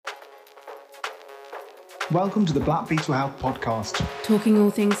Welcome to the Black Beetle Health Podcast. Talking all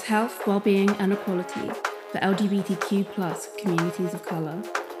things health, well-being and equality for LGBTQ plus communities of colour.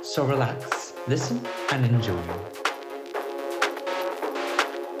 So relax, listen and enjoy.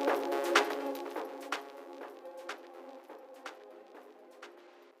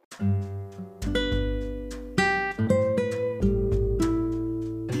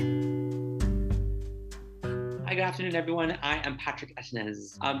 Hi, good afternoon, everyone. I am Patrick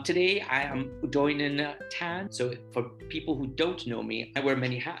Etenez. Today, I am joining Tan. So for people who don't know me, I wear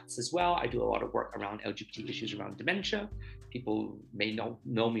many hats as well. I do a lot of work around LGBT issues around dementia. People may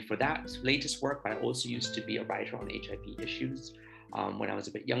know me for that latest work, but I also used to be a writer on HIV issues when I was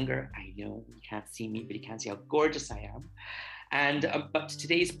a bit younger. I know you can't see me, but you can see how gorgeous I am. And but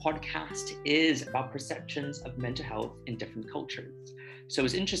today's podcast is about perceptions of mental health in different cultures. So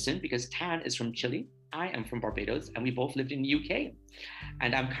it's interesting because Tan is from Chile. I am from Barbados, and we both lived in the UK.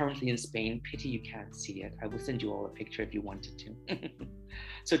 And I'm currently in Spain. Pity you can't see it. I will send you all a picture if you wanted to.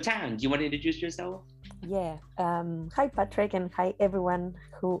 So Tan, do you want to introduce yourself? Yeah. Hi, Patrick, and hi, everyone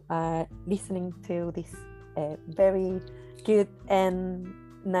who are listening to this very good and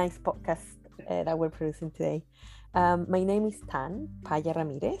nice podcast that we're producing today. My name is Tan Paya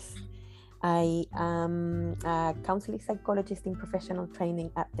Ramirez. I am a counseling psychologist in professional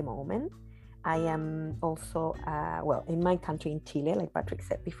training at the moment. I am also, in my country in Chile, like Patrick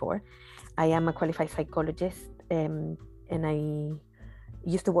said before, I am a qualified psychologist, and I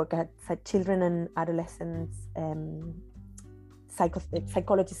used to work as a children and adolescents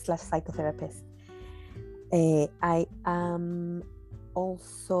psychologist/psychotherapist. I am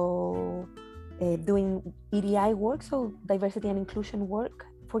also doing EDI work, so diversity and inclusion work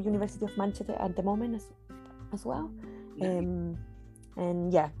for University of Manchester at the moment as well.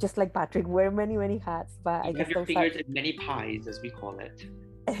 And yeah, just like Patrick, wear many hats, but I guess your fingers in many pies, as we call it.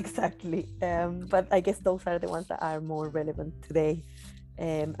 Exactly. But I guess those are the ones that are more relevant today.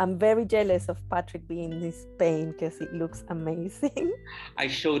 I'm very jealous of Patrick being in Spain because it looks amazing. I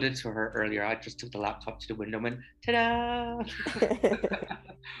showed it to her earlier. I just took the laptop to the window and went, ta-da!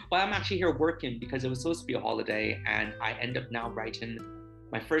 Well, I'm actually here working because it was supposed to be a holiday, and I end up now writing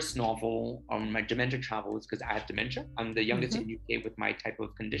my first novel on my dementia travels because I have dementia. I'm the youngest in the UK with my type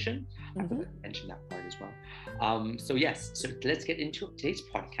of condition. I forgot to mention that part as well. So let's get into today's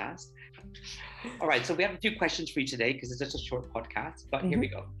podcast. All right, so we have a few questions for you today because it's just a short podcast, but here we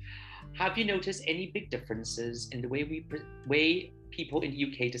go. Have you noticed any big differences in the way people in the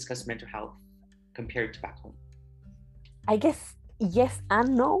UK discuss mental health compared to back home? I guess yes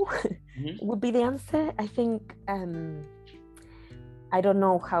and no would be the answer. I think I don't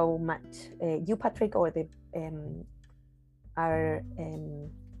know how much you, Patrick, or the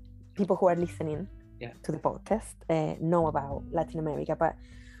people who are listening to the podcast know about Latin America, but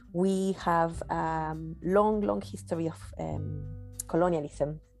we have long history of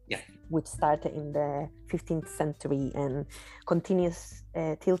colonialism, which started in the 15th century and continues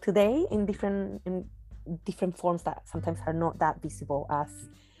till today in different forms that sometimes are not that visible as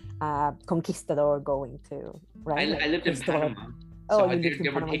conquistador going to, right? I lived in Panama. So they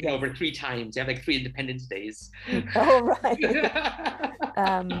were taken over 3 times. They have like 3 Independence Days. Oh, right.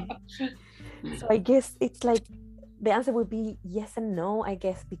 So I guess it's like the answer would be yes and no, I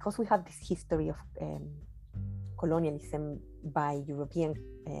guess, because we have this history of colonialism by European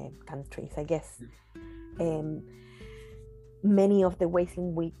countries. I guess many of the ways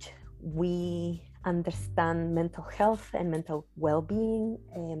in which we understand mental health and mental well-being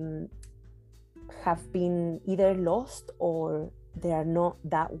have been either lost or they are not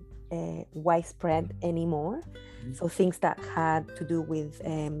that widespread anymore. So things that had to do with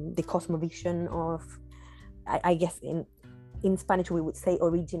the cosmovision of, I guess in Spanish we would say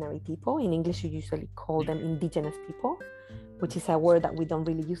originary people. In English you usually call them indigenous people, which is a word that we don't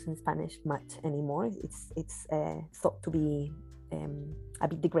really use in Spanish much anymore. It's thought to be a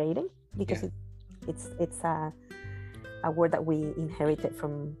bit degrading because it's a word that we inherited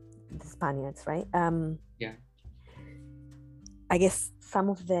from the Spaniards, right? I guess some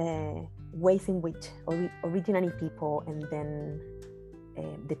of the ways in which originally people and then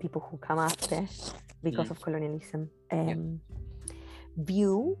the people who come after because of colonialism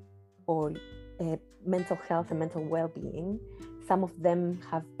view or mental health and mental well-being, some of them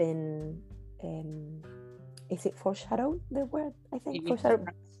have been is it foreshadowed, the word? I think foreshadowed,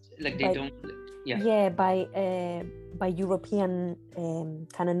 like they don't by European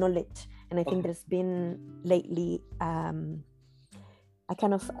kind of knowledge. And I think there's been lately a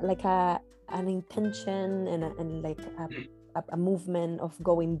kind of like an intention and like a movement of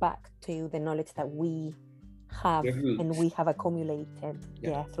going back to the knowledge that we have and we have accumulated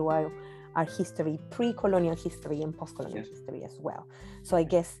throughout our history, pre-colonial history and post-colonial history as well. So I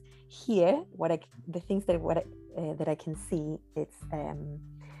guess here, the things that I can see, it's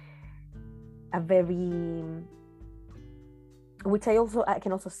a very, which I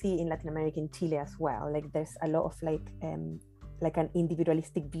can also see in Latin America, in Chile as well. Like there's a lot of like an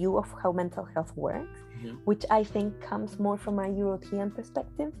individualistic view of how mental health works, which I think comes more from a European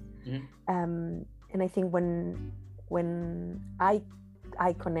perspective. And I think when I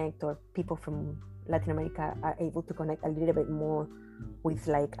connect, or people from Latin America are able to connect a little bit more with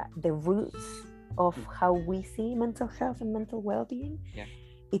like the roots of how we see mental health and mental well-being,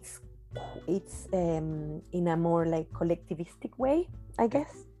 it's in a more like collectivistic way, I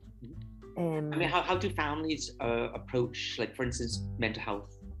guess. I mean, how do families approach, like, for instance, mental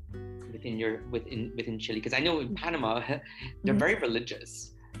health within Chile? Because I know in Panama they're very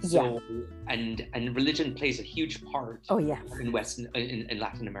religious. So and religion plays a huge part in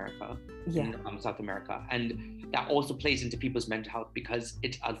Latin America, in South America, and that also plays into people's mental health because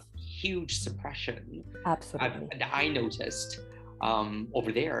it's a huge suppression. Absolutely. That I noticed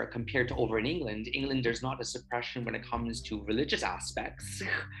over there compared to over in England. England, there's not a suppression when it comes to religious aspects.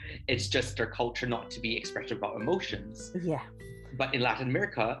 It's just their culture not to be expressive about emotions. But in Latin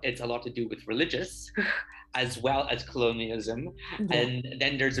America, it's a lot to do with religious as well as colonialism. And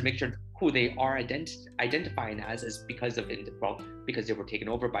then there's a mixture of who they are identifying as because they were taken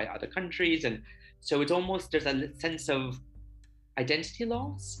over by other countries. And so it's almost, there's a sense of identity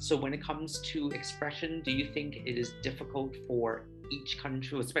loss. So when it comes to expression, do you think it is difficult for each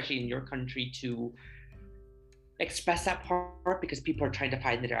country, especially in your country, to express that part because people are trying to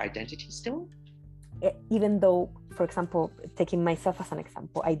find their identity still? Even though, for example, taking myself as an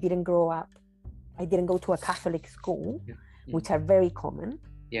example, I didn't go to a Catholic school, which are very common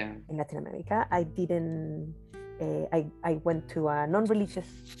in Latin America. I went to a non-religious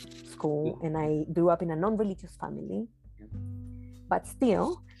school and I grew up in a non-religious family. But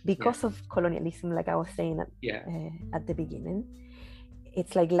still, because of colonialism, like I was saying at the beginning,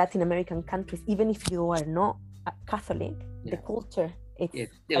 it's like Latin American countries, even if you are not a Catholic, the culture,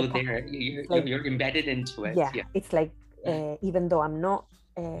 it's still like there. You're embedded into it. It's like even though I'm not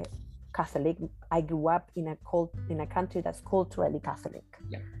Catholic, I grew up in a country that's culturally Catholic,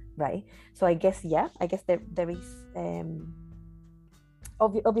 right? So I guess there is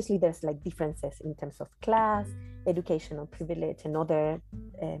obviously there's like differences in terms of class, educational privilege, and other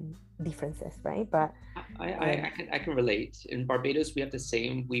differences, right? But I can relate. In Barbados, we have the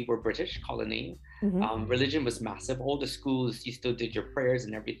same. We were British colony. Religion was massive. All the schools, you still did your prayers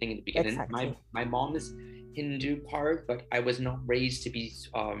and everything in the beginning. Exactly. My mom is Hindu part, but I was not raised to be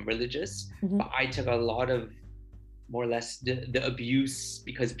religious. But I took a lot of, more or less, the abuse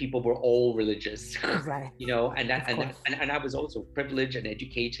because people were all religious, right? You know, and I was also privileged and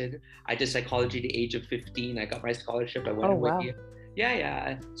educated. I did psychology at the age of 15. I got my scholarship. I went away.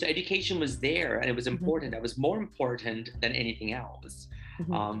 Wow. So education was there and it was important. That was more important than anything else.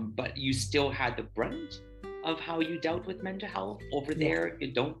 But you still had the brunt of how you dealt with mental health over there. I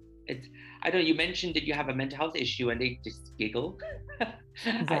don't know, you mentioned that you have a mental health issue and they just giggle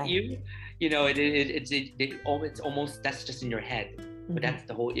at you. You know, it's almost, that's just in your head. But that's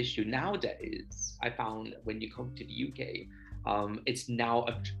the whole issue. Nowadays, I found when you come to the UK, it's now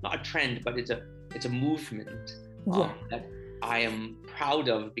not a trend, but it's a movement that I am proud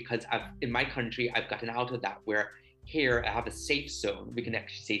of, because in my country, I've gotten out of that, where here I have a safe zone. We can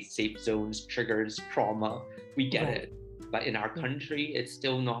actually say safe zones, triggers, trauma, we get it. But in our country, it's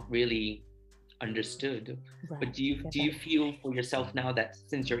still not really understood. But do you feel for yourself now that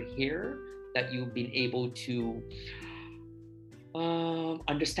since you're here, that you've been able to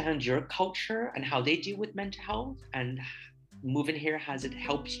understand your culture and how they deal with mental health, and moving here, has it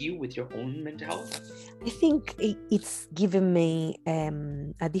helped you with your own mental health? I think it's given me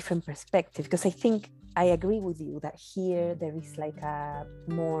a different perspective, because I think I agree with you that here there is like a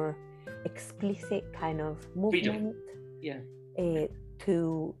more explicit kind of movement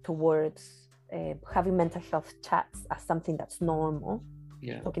towards having mental health chats as something that's normal.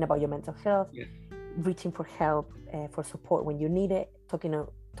 Talking about your mental health, reaching for help, for support when you need it, talking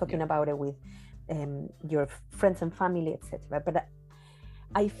about it with your friends and family, etc. But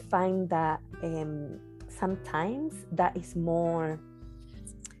I find that sometimes that is more,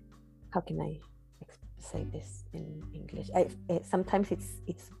 how can I say this in English? Sometimes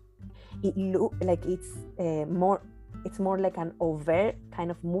it's more like an overt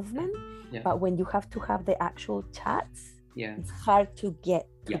kind of movement. But when you have to have the actual chats, it's hard to get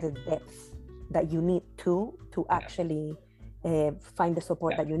to the depth that you need to actually find the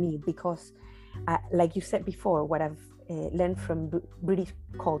support that you need, because like you said before, what I've learned from British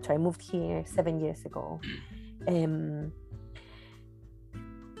culture. I moved here 7 years ago.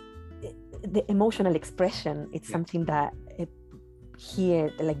 The emotional expression, it's something that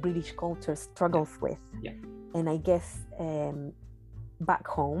here, like British culture struggles with. Yeah. And I guess back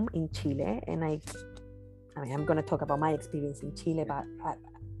home in Chile, and I mean, I'm going to talk about my experience in Chile, but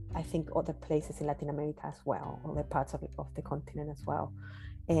I think other places in Latin America as well, other parts of the continent as well.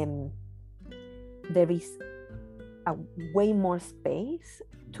 There is a way more space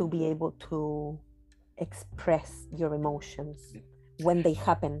to be able to express your emotions when they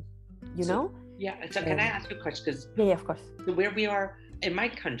happen, you know? Yeah, so can I ask you a question? Because yeah, of course. Where we are, in my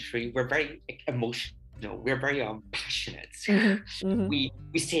country, we're very emotional. We're very passionate. Mm-hmm.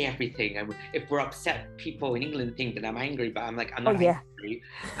 We say everything. And if we're upset, people in England think that I'm angry, but I'm like, I'm not angry.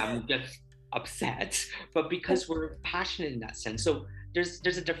 I'm just upset. But because we're passionate in that sense, so there's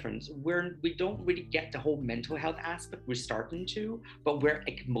a difference. We don't really get the whole mental health aspect. We're starting to, but we're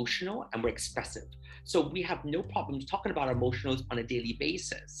emotional and we're expressive. So we have no problems talking about our emotions on a daily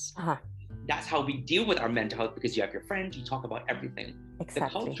basis. That's how we deal with our mental health, because you have your friends, you talk about everything. Exactly.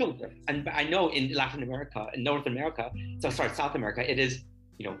 The cultural difference, and I know in Latin America, in South America, it is,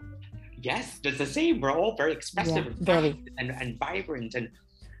 yes, it's the same. We're all very expressive and vibrant. And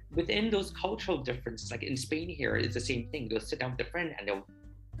within those cultural differences, like in Spain here, it's the same thing. They'll sit down with a friend and they'll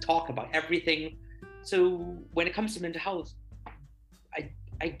talk about everything. So when it comes to mental health,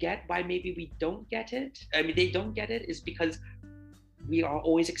 I get why maybe we don't get it. I mean, they don't get it is because we are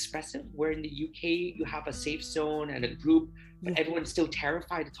always expressive. Where in the UK, you have a safe zone and a group, but everyone's still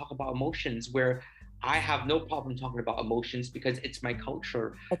terrified to talk about emotions, where I have no problem talking about emotions because it's my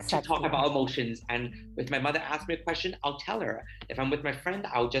culture to talk about emotions. And if my mother asks me a question, I'll tell her. If I'm with my friend,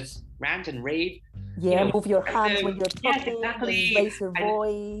 I'll just rant and rave. Yeah, move your hands when you're talking. Yes, exactly. Raise your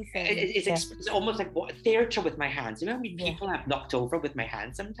voice. It's almost like theater with my hands. You know how many people I've knocked over with my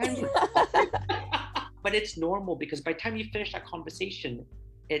hands sometimes? But it's normal, because by the time you finish that conversation,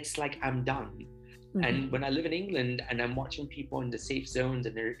 it's like I'm done. Mm-hmm. And when I live in England and I'm watching people in the safe zones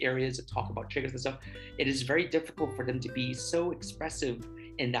and their areas that talk about triggers and stuff, it is very difficult for them to be so expressive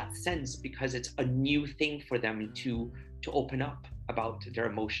in that sense, because it's a new thing for them to open up about their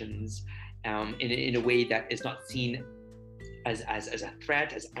emotions in a way that is not seen as a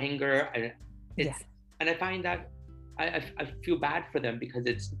threat, as anger. And I find that I feel bad for them, because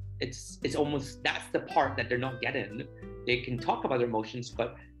it's almost, that's the part that they're not getting. They can talk about their emotions,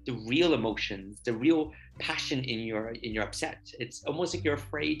 but the real emotions, the real passion in your upset, it's almost like you're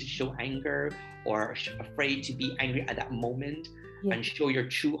afraid to show anger or afraid to be angry at that moment and show your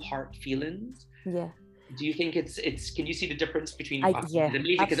true heart feelings. Do you think it's can you see the difference between us? It's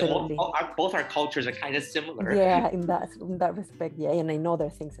amazing, because both our cultures are kind of similar. In that respect, and I know there are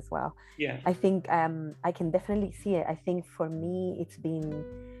things as well. I think I can definitely see it. I think for me it's been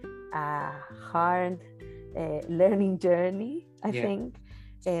a hard learning journey, I think,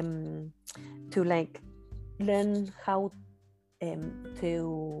 to like learn how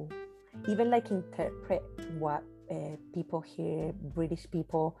to even like interpret what people here, British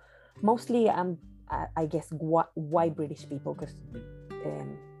people, mostly I guess why British people, because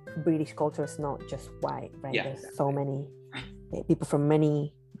British culture is not just white, right? There's so many people from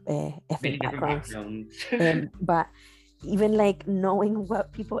many ethnic backgrounds. But even like knowing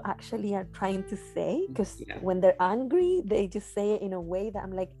what people actually are trying to say, because when they're angry, they just say it in a way that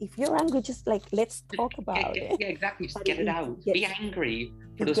I'm like, if you're angry, just like, let's talk about it. Yeah, exactly. Just get it out. Be angry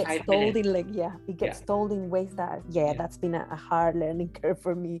for those 5 minutes. It gets told in ways that, that's been a hard learning curve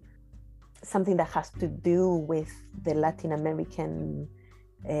for me. Something that has to do with the Latin American,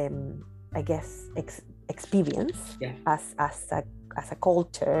 I guess, experience as a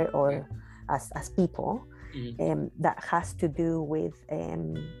culture or as people. That has to do with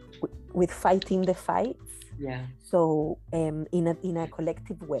fighting the fights. So in a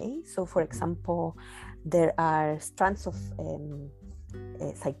collective way. So for example, there are strands of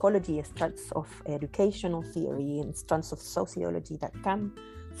psychology, strands of educational theory, and strands of sociology that come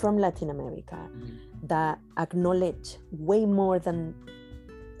from Latin America that acknowledge way more than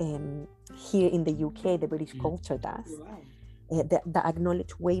here in the UK the British culture does. That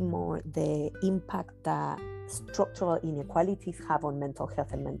acknowledge way more the impact that structural inequalities have on mental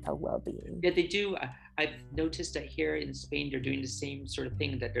health and mental well-being. Yeah, they do. I've noticed that here in Spain, they're doing the same sort of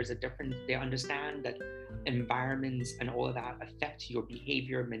thing, that there's a difference. They understand that environments and all of that affect your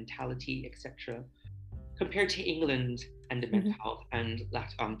behavior, mentality, etc. Compared to England and the mental health and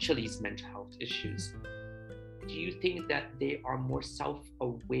Chile's mental health issues, do you think that they are more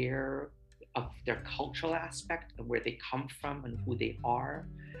self-aware of their cultural aspect and where they come from and who they are,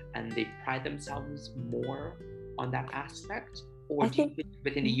 and they pride themselves more on that aspect? Or I do you think- think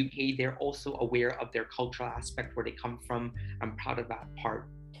within the UK, they're also aware of their cultural aspect, where they come from, and proud of that part?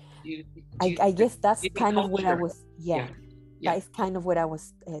 I guess that's do you think kind of what I culture- was, yeah. Yeah. That is kind of what I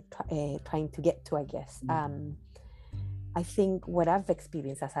was trying to get to, I guess. I think what I've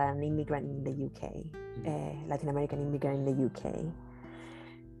experienced as an immigrant in the UK, Latin American immigrant in the UK,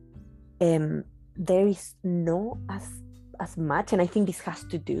 there is no as much, and I think this has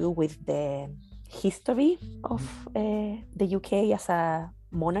to do with the history of the UK as a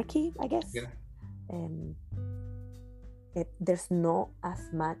monarchy, I guess. Yeah. There's not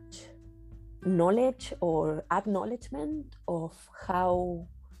as much knowledge or acknowledgement of how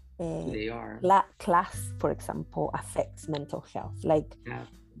They are. class, for example, affects mental health. Like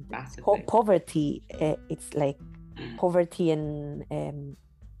Massively. poverty, it's like poverty and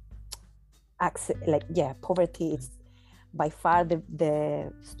access. Like poverty is by far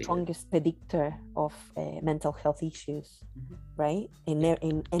the strongest predictor of mental health issues, right? In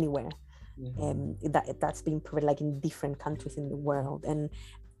anywhere. That's been proven, like in different countries in the world, and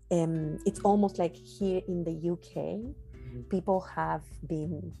it's almost like here in the UK, people have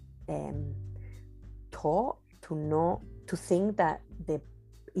been taught to think that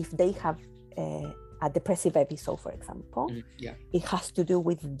if they have a depressive episode, for example, it has to do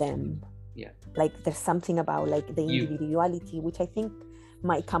with them. Like there's something about like the individuality, which I think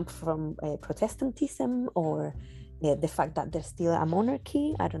might come from Protestantism or the fact that there's still a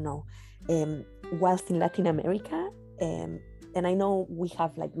monarchy. I don't know. Whilst in Latin America, and I know we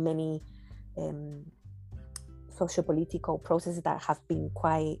have like many socio-political processes that have been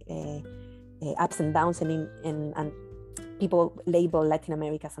quite ups and downs, and people label Latin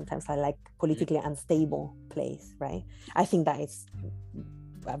America sometimes as like politically unstable place, right? I think that is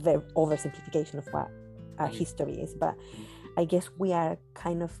a very oversimplification of what our history is, but I guess we are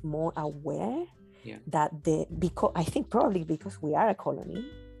kind of more aware that I think probably because we are a colony,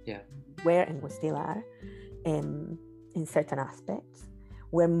 and we still are, in certain aspects,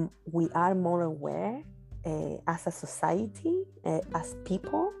 when we are more aware as a society, as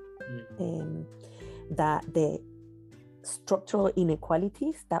people, that the structural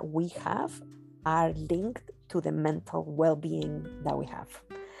inequalities that we have are linked to the mental well-being that we have.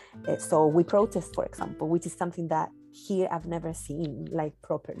 So we protest, for example, which is something that here I've never seen like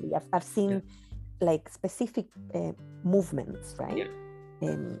properly. I've seen like specific movements, right?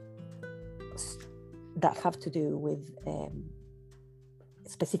 That have to do with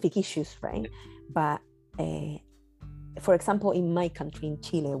specific issues, right? But for example, in my country, in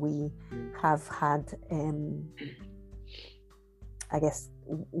Chile, we have had, I guess,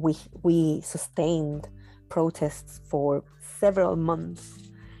 we sustained protests for several months.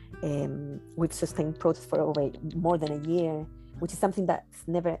 We've sustained protests for more than a year, which is something that's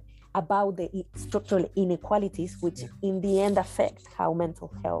never about the structural inequalities, which in the end affect how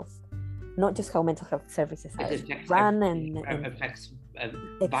mental health, not just how mental health services are run, and affects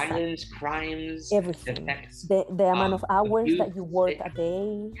violence, crimes, everything. The amount of hours abuse, that you work a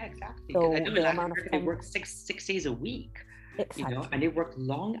day. Yeah, exactly. So I know the amount of they time work six days a week. Exactly. You know, and they work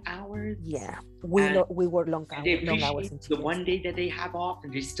long hours. Yeah, we work long hours. They appreciate in the Chile. one day that they have off,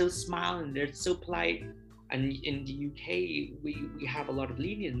 and they still smile, and they're so polite. And in the UK, we have a lot of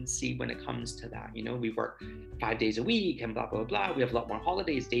leniency when it comes to that. You know, we work 5 days a week and blah, blah, blah. We have a lot more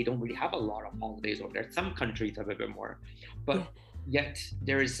holidays. They don't really have a lot of holidays over there. Some countries have a bit more. But yet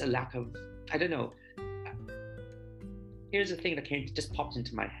there is a lack of, I don't know. Here's the thing that just popped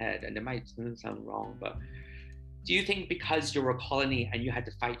into my head, and it might sound wrong, but do you think because you're a colony and you had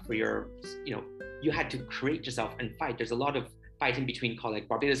to fight for your, you had to create yourself and fight? There's a lot of fighting between, like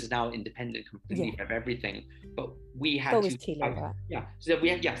Barbados is now independent completely of everything, but we had to Chile, fight. So that we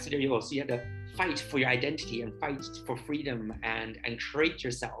had, so there you go. So you had to fight for your identity and fight for freedom and create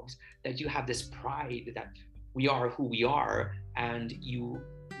yourselves, that you have this pride that we are who we are, and you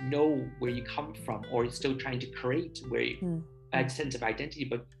know where you come from, or you're still trying to create a sense of identity.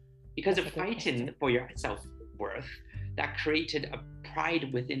 But because of fighting for your self-worth, that created a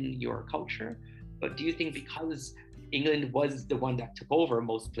pride within your culture. But do you think because England was the one that took over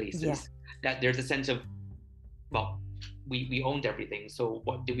most places, that there's a sense of, well, we owned everything, so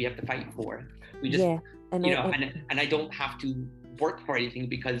what do we have to fight for? We just, and I don't have to work for anything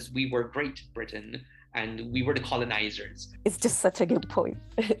because we were Great Britain and we were the colonizers. It's just such a good point.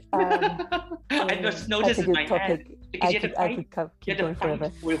 I just noticed in my head, because you have to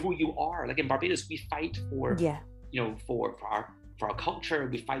fight for who you are. Like in Barbados, we fight for, for our culture.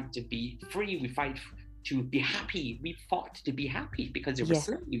 We fight to be free. We fight to be happy. We fought to be happy because they were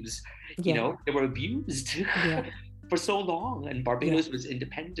slaves. You know, they were abused. for so long, and Barbados was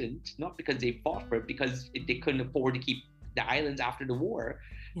independent, not because they fought for it, because they couldn't afford to keep the islands after the war,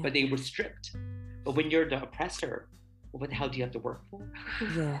 but they were stripped. But when you're the oppressor, what the hell do you have to work for?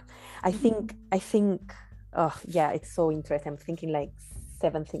 I think it's so interesting. I'm thinking like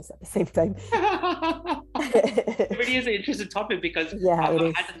 7 things at the same time. It really is an interesting topic, because I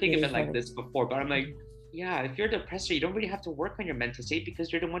had to think of it like this before, but I'm like, if you're the oppressor, you don't really have to work on your mental state,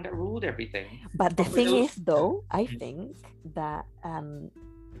 because you're the one that ruled everything. But the thing is, though, I think that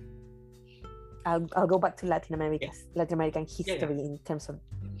I'll go back to Latin American history in terms of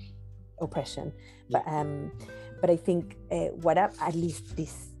oppression, but I think at least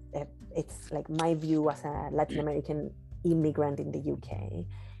this it's like my view as a Latin American immigrant in the UK.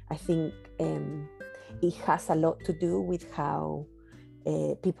 I think it has a lot to do with how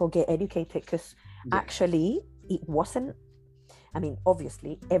people get educated, because actually it wasn't, I mean,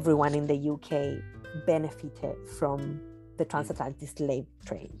 obviously everyone in the UK benefited from the transatlantic slave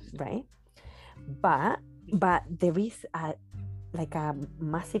trade, right? But there is a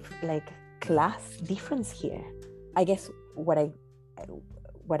massive class difference here. I guess what I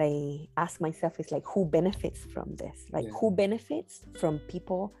ask myself is who benefits from this? Who benefits from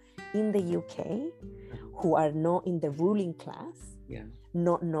people in the UK who are not in the ruling class,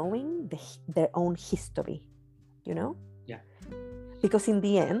 not knowing their own history, because in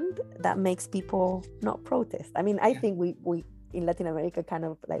the end that makes people not protest. I mean, I think we in Latin America kind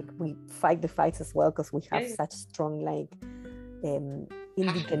of we fight the fights as well, because we have such strong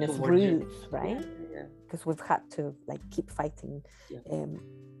indigenous roots, right? Because we've had to keep fighting.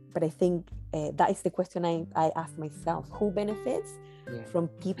 But I think that is the question I ask myself: who benefits from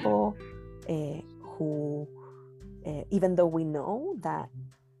people who, even though we know that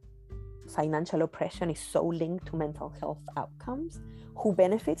financial oppression is so linked to mental health outcomes, who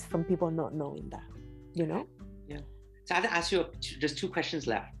benefits from people not knowing that, So I have to ask you just 2 questions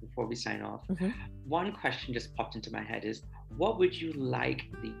left before we sign off. One question just popped into my head is, what would you like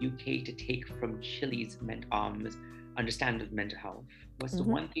the UK to take from Chile's understanding of mental health? What's the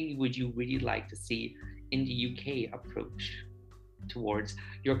one thing would you really like to see in the UK approach towards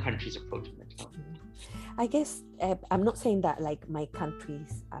your country's approach to mental health? I guess I'm not saying that my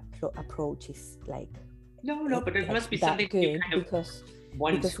country's approach is no, but it must be something good, because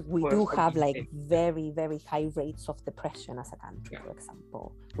we do have very, very high rates of depression as a country. For example,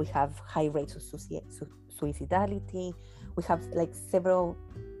 we have high rates of suicidality. We have several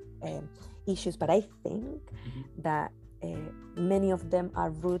issues, but I think that many of them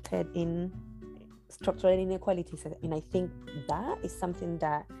are rooted in structural inequalities, and I think that is something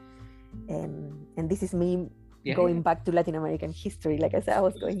that and this is me going back to Latin American history, like I said I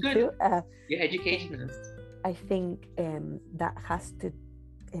was going to. You're educationalist. I think that has to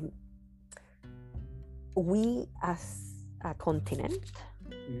we as a continent,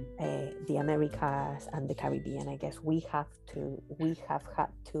 the Americas and the Caribbean, I guess we have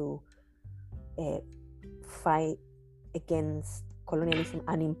had to fight against colonialism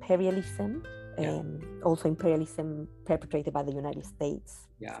and imperialism, also imperialism perpetrated by the United States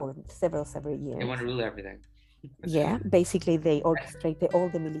for several years. They want to rule everything. Basically they orchestrated all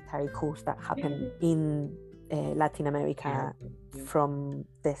the military coups that happened in Latin America from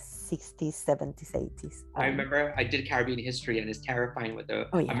the 60s, 70s, 80s. I remember I did Caribbean history, and it's terrifying what the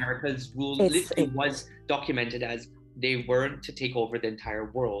America's rule literally was documented as they weren't to take over the entire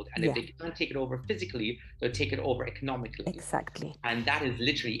world, and if they can't take it over physically, they'll take it over economically. Exactly. And that is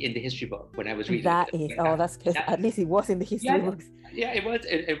literally in the history book when I was reading that's good. At least it was in the history books.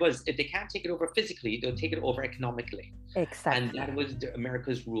 It was. If they can't take it over physically, they'll take it over economically. Exactly. And that was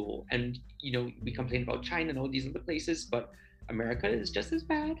America's rule. And we complain about China and all these other places, but America is just as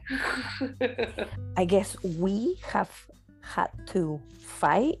bad. I guess we have had to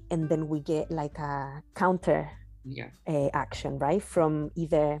fight, and then we get a counter action, right, from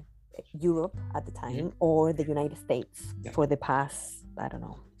either Europe at the time or the United States for the past, I don't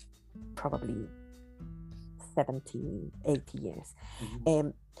know, probably 70, 80 years.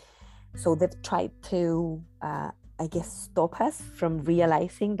 So they've tried to, I guess, stop us from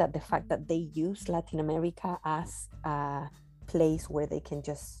realizing that the fact that they use Latin America as a place where they can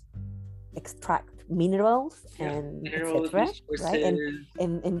just extract minerals and etc., right,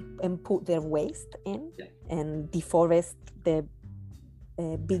 and put their waste in and deforest the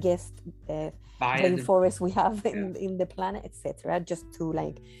biggest rainforest we have in the planet, etc., just to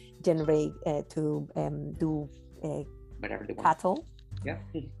generate to do whatever they want. cattle.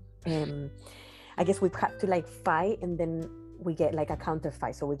 I guess we've had to fight, and then we get like a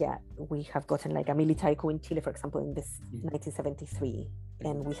counterfight. So we have gotten like a military coup in Chile, for example, in this 1973,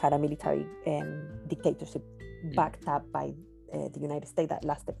 and we had a military dictatorship backed up by the United States that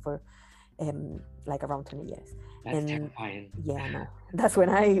lasted for like around 20 years. That's terrifying. Yeah, no, that's when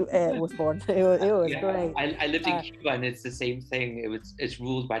I was born. It was great. I lived in Cuba, and it's the same thing. It's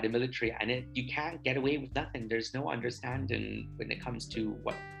ruled by the military, and you can't get away with nothing. There's no understanding when it comes to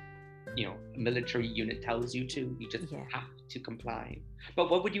what a military unit tells you to. You just have to comply. But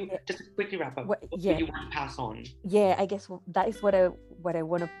what would you just quickly wrap up? What would you want to pass on? Yeah, I guess that is what I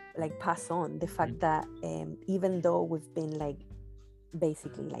want to like pass on. The fact that even though we've been like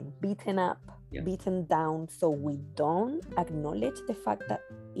basically like beaten up, beaten down, so we don't acknowledge the fact that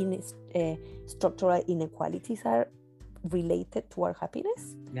structural inequalities are related to our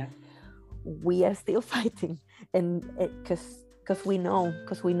happiness. We are still fighting, and because we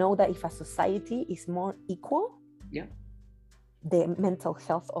know that if a society is more equal, the mental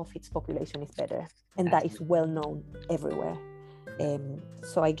health of its population is better, and that is well known everywhere.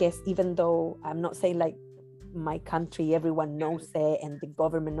 So I guess, even though I'm not saying like my country, everyone knows it, and the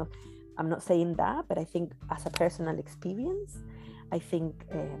government knows, I'm not saying that, but I think as a personal experience, I think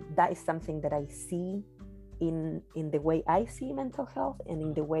that is something that I see in the way I see mental health, and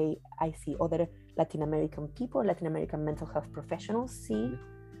in the way I see other Latin American people, Latin American mental health professionals see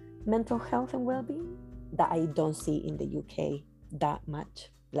mental health and well-being, that I don't see in the UK that much.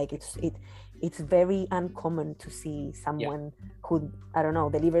 Like it's very uncommon to see someone who, I don't know,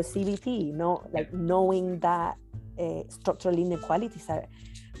 delivers CBT, knowing that structural inequalities are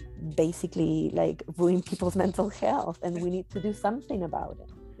basically like ruin people's mental health, and we need to do something about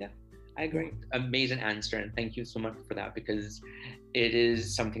it. I agree. Amazing answer, and thank you so much for that, because it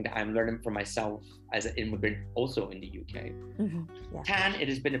is something that I'm learning for myself as an immigrant also in the UK. Tan, it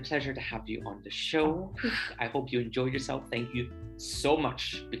has been a pleasure to have you on the show. I hope you enjoyed yourself. Thank you so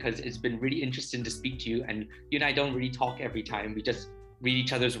much, because it's been really interesting to speak to you, and you and I don't really talk every time. We just read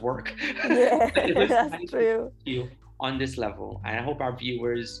each other's work. That's true. You on this level, and I hope our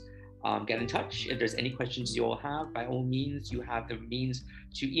viewers get in touch. If there's any questions you all have, by all means, you have the means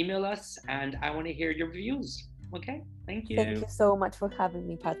to email us, and I want to hear your views. Okay, thank you. Thank you so much for having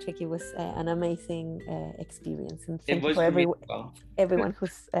me, Patrick. It was an amazing experience, and thank you for everyone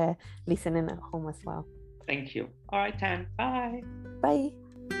who's listening at home as well. Thank you. All right, Tan. Bye. Bye.